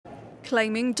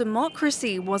Claiming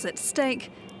democracy was at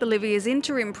stake, Bolivia's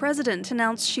interim president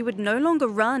announced she would no longer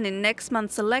run in next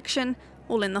month's election,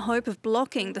 all in the hope of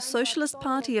blocking the Socialist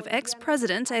Party of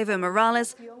ex-president Evo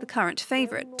Morales, the current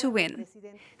favourite to win.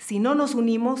 Si no nos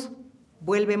unimos,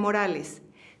 vuelve Morales.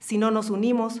 Si no nos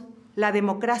unimos, la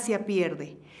democracia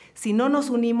pierde. Si no nos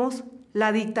unimos,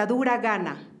 la dictadura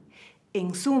gana.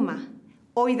 En suma,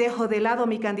 hoy dejo de lado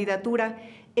mi candidatura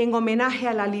en homenaje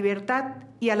a la libertad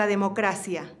y a la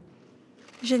democracia.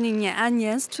 Jeanine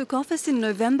Anez took office in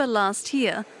November last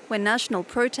year, when national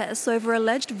protests over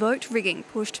alleged vote rigging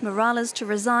pushed Morales to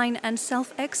resign and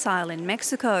self-exile in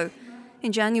Mexico.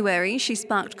 In January, she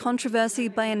sparked controversy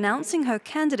by announcing her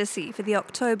candidacy for the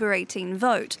October 18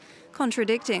 vote,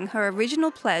 contradicting her original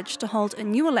pledge to hold a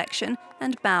new election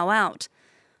and bow out.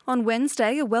 On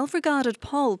Wednesday, a well-regarded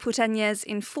poll put Anez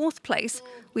in fourth place,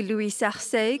 with Luis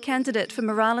Arce, candidate for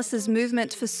Morales'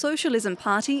 Movement for Socialism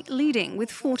party, leading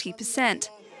with 40%.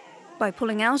 By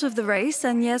pulling out of the race,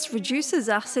 Anez reduces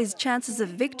Arce's chances of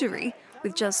victory,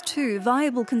 with just two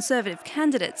viable conservative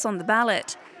candidates on the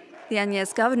ballot. The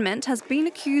Anez government has been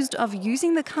accused of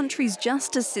using the country's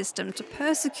justice system to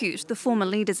persecute the former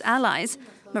leader's allies.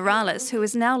 Morales, who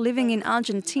is now living in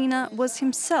Argentina, was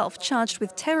himself charged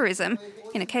with terrorism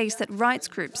in a case that rights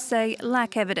groups say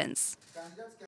lack evidence.